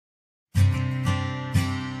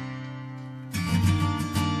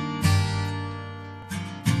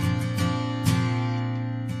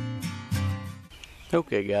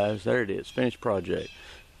Okay guys, there it is, finished project.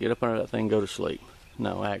 Get up under that thing, go to sleep.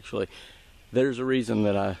 No, actually, there's a reason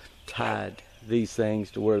that I tied these things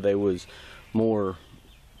to where they was more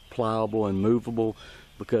pliable and movable,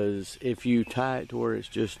 because if you tie it to where it's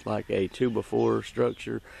just like a 2x4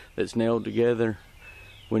 structure that's nailed together,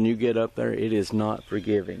 when you get up there, it is not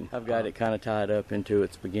forgiving. I've got it kind of tied up into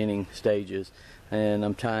its beginning stages, and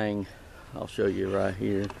I'm tying, I'll show you right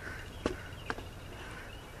here.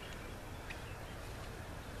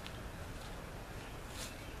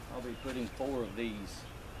 I'll be putting 4 of these,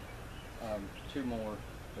 2 more.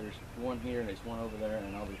 There's one here and there's one over there,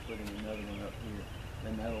 and I'll be putting another one up here,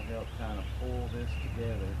 and that'll help kind of pull this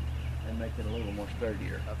together and make it a little more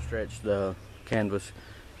sturdier. I've stretched the canvas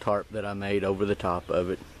tarp that I made over the top of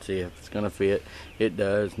it, see if it's going to fit. It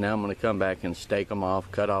does. Now I'm going to come back and stake them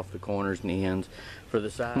off, cut off the corners and the ends for the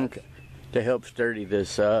sides. Okay. To help sturdy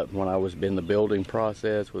this up, when I was in the building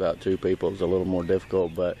process without 2 people, it was a little more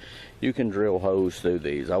difficult, but you can drill holes through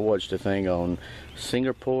these. I watched a thing on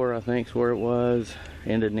Singapore, I think is where it was,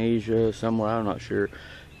 Indonesia, somewhere, I'm not sure.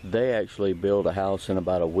 They actually build a house in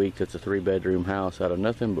about a week that's a 3-bedroom house out of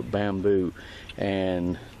nothing but bamboo,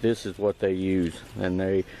 and this is what they use, and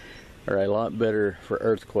they are a lot better for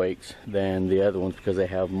earthquakes than the other ones because they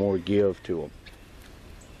have more give to them.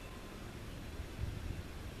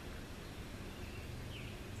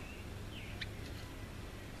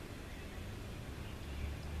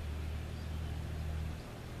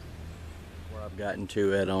 Where I've gotten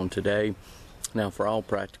to it on today. Now, for all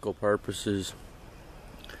practical purposes,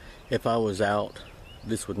 if I was out,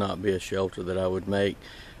 this would not be a shelter that I would make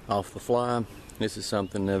off the fly. This is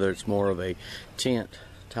something that's more of a tent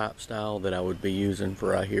type style that I would be using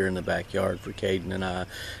for right here in the backyard for Caden and I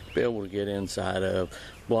to be able to get inside of,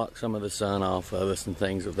 block some of the sun off of us and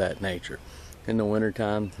things of that nature. In the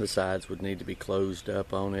wintertime, the sides would need to be closed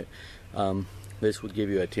up on it. This would give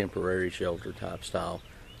you a temporary shelter type style.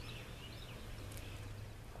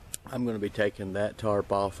 I'm going to be taking that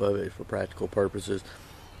tarp off of it for practical purposes.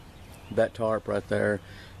 That tarp right there,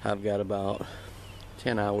 I've got about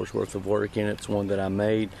 10 hours worth of work in it. It's one that I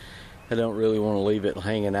made. I don't really want to leave it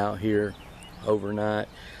hanging out here overnight,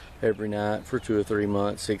 every night for 2 or 3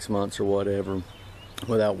 months, 6 months or whatever,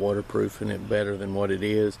 without waterproofing it better than what it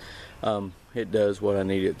is. It does what I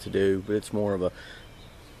need it to do, but it's more of a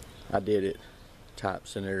I did it type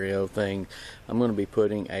scenario thing. I'm going to be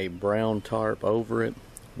putting a brown tarp over it,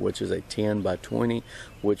 which is a 10 by 20,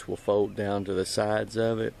 which will fold down to the sides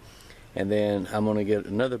of it. And then I'm going to get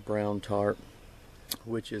another brown tarp,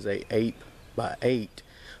 which is a 8 by 8,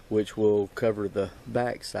 which will cover the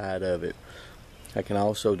back side of it. I can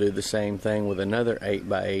also do the same thing with another 8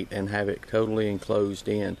 by 8 and have it totally enclosed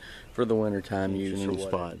in for the wintertime use. In the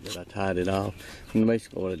spot that I tied it off. And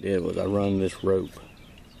basically what I did was I run this rope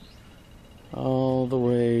all the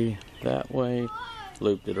way that way,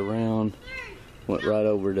 looped it around, went right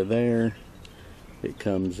over to there. It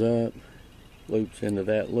comes up, loops into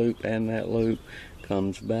that loop and that loop,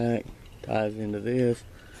 comes back, ties into this,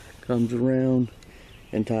 comes around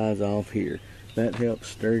and ties off here. That helps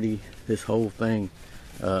sturdy this whole thing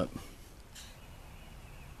up.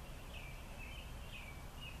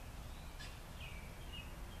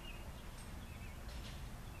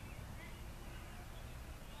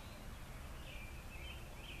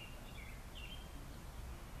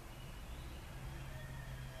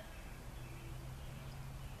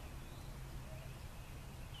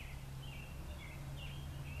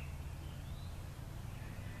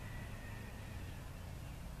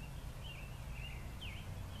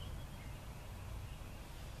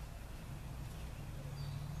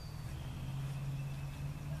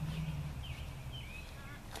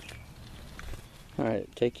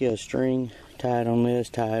 Alright, take you a string, tie it on this,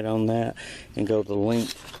 tie it on that, and go the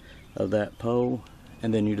length of that pole,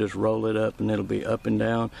 and then you just roll it up and it'll be up and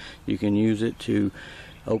down. You can use it to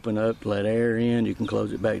open up, let air in. You can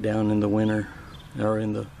close it back down in the winter or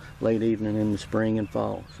in the late evening in the spring and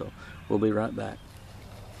fall. So we'll be right back.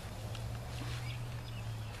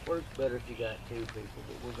 Works better if you got 2 people,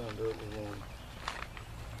 but we're going to do it with 1.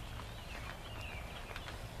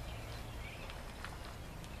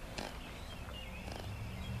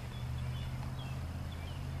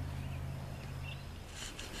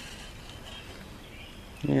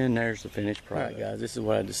 And there's the finished product. Alright guys, this is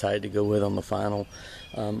what I decided to go with on the final.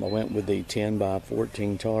 I went with the 10 by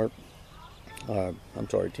 14 tarp. I'm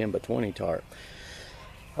sorry, 10 by 20 tarp.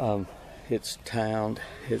 it's sound.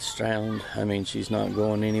 I mean, she's not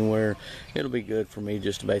going anywhere. It'll be good for me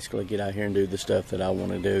just to basically get out here and do the stuff that I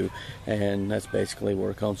want to do, and that's basically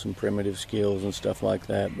work on some primitive skills and stuff like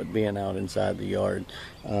that, but being out inside the yard,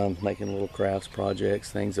 making little crafts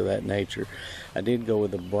projects, things of that nature. I did go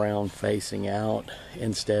with the brown facing out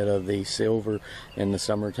instead of the silver in the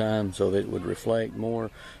summertime so that it would reflect more,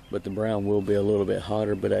 but the brown will be a little bit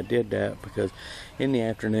hotter. But I did that because in the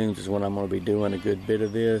afternoons is when I'm going to be doing a good bit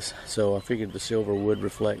of this, so I figured the silver would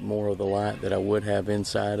reflect more of the light that I would have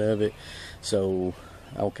inside of it, so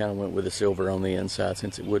I kind of went with the silver on the inside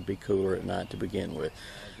since it would be cooler at night to begin with.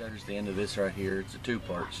 There's the end of this right here. It's a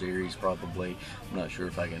two-part series probably. I'm not sure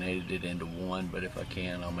if I can edit it into one, but if I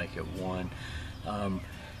can, I'll make it one.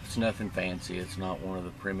 It's nothing fancy. It's not one of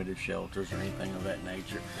the primitive shelters or anything of that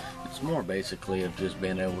nature. It's more basically of just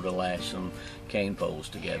being able to lash some cane poles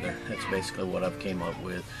together. That's basically what I've came up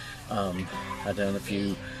with. I've done a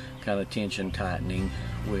few kind of tension tightening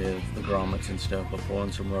with the grommets and stuff by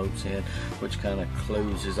pulling some ropes in, which kind of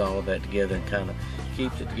closes all of that together and kind of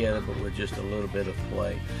keeps it together, but with just a little bit of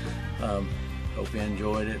play. Hope you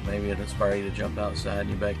enjoyed it. Maybe it'll inspire you to jump outside in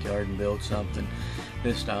your backyard and build something.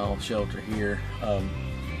 This style shelter here,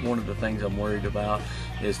 one of the things I'm worried about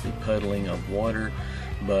is the puddling of water,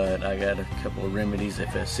 but I got a couple of remedies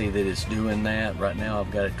if I see that it's doing that. Right now I've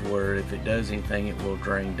got it to where if it does anything, it will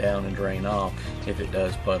drain down and drain off if it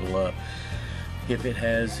does puddle up. If it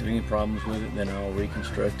has any problems with it, then I'll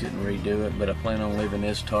reconstruct it and redo it, but I plan on leaving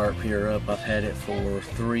this tarp here up. I've had it for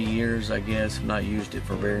 3 years, I guess. I've not used it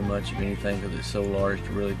for very much of anything because it's so large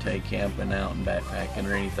to really take camping out and backpacking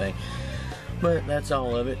or anything, but that's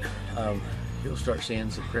all of it. You'll start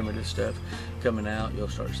seeing some primitive stuff coming out. You'll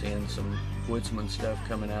start seeing some woodsman stuff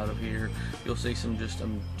coming out of here. You'll see some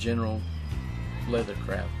general leather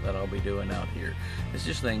craft that I'll be doing out here. It's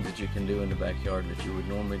just things that you can do in the backyard that you would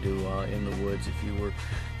normally do in the woods if you were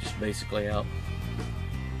just basically out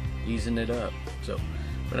easing it up.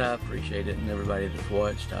 But I appreciate it, and everybody that's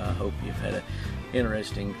watched, I hope you've had an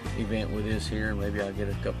interesting event with this here. Maybe I'll get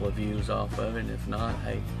a couple of views off of it, and if not,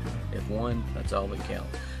 hey, if one, that's all that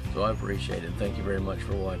counts. So I appreciate it. Thank you very much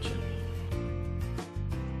for watching.